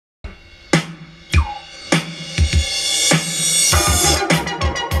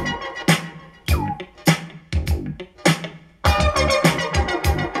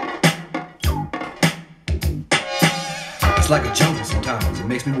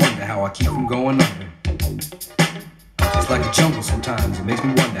wonder how I keep from going under. It's like a jungle sometimes, it makes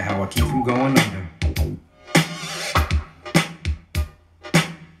me wonder how I keep from going under.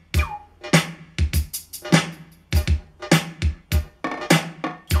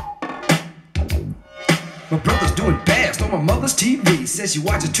 My brother's doing best on my mother's TV. Says she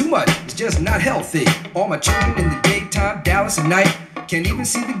watches too much, it's just not healthy. All my children in the daytime, Dallas at night. Can't even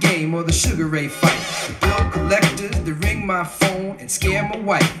see the game or the Sugar Ray fight. The bill collectors, they ring my phone and scare my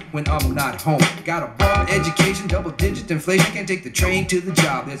wife when I'm not home. Got a bum education, double-digit inflation. Can't take the train to the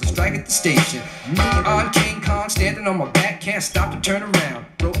job, there's a strike at the station. Me on King Kong, standing on my back, can't stop to turn around.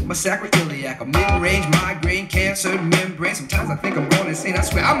 Broke my sacroiliac, a mid-range migraine, cancer membrane. Sometimes I think I'm going insane, I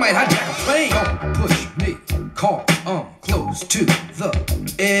swear I might hijack a plane. Don't push me, cause I'm close to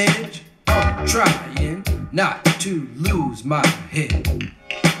the edge. I'm trying not to lose my head.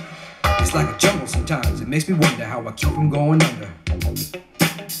 It's like a jungle sometimes, it makes me wonder how I keep from going under.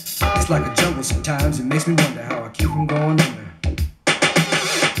 It's like a jungle sometimes, it makes me wonder how I keep from going under.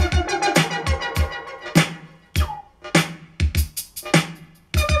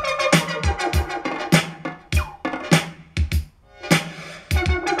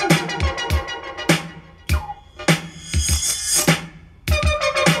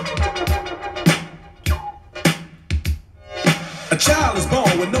 A child is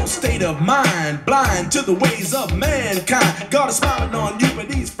born with no state of mind, blind to the ways of mankind. God is smiling on you,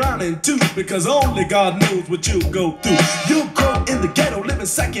 but he's frowning too, because only God knows what you'll go through. You'll grow in the ghetto, living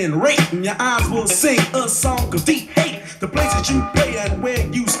second rate, and your eyes will sing a song of deep hate. The places you play and where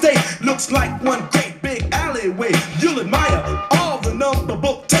you stay looks like one great big alleyway. You'll admire all the number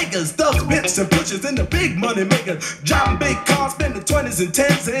book takers, thugs, pimps, and pushers, and the big money makers. Driving big cars, spending 20s and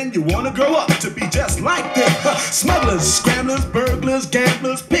 10s, and you wanna grow up to be just like them. Smugglers, scramblers, burglars,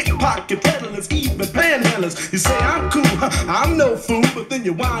 gamblers, pickpocket peddlers, even panhandlers. You say I'm cool, I'm no fool, but then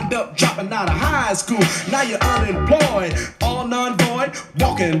you wind up dropping out of high school. Now you're unemployed, all non-void,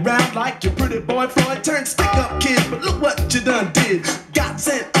 walking around like your pretty boy Floyd. Turned stick-up kid, but look what you done did. Got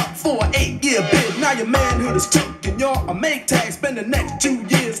sent up for an 8-year bid. Now your manhood is took and you're a make tag. Spend the next 2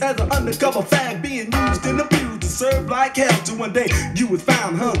 years as an undercover fag, being used and abused to serve like hell. Till one day you was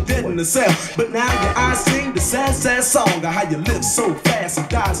found hung dead in the cell. But now your eyes sing the sad, sad song of how you live so fast and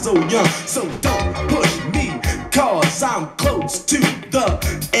die so young. So don't push me, cause I'm close to the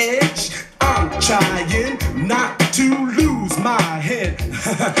edge. I'm trying not to lose my head.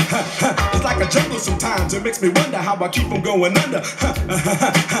 It's like a jungle sometimes, it makes me wonder how I keep from going under.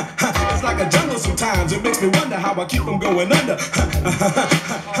 It's like a jungle sometimes, it makes me wonder how I keep from going under.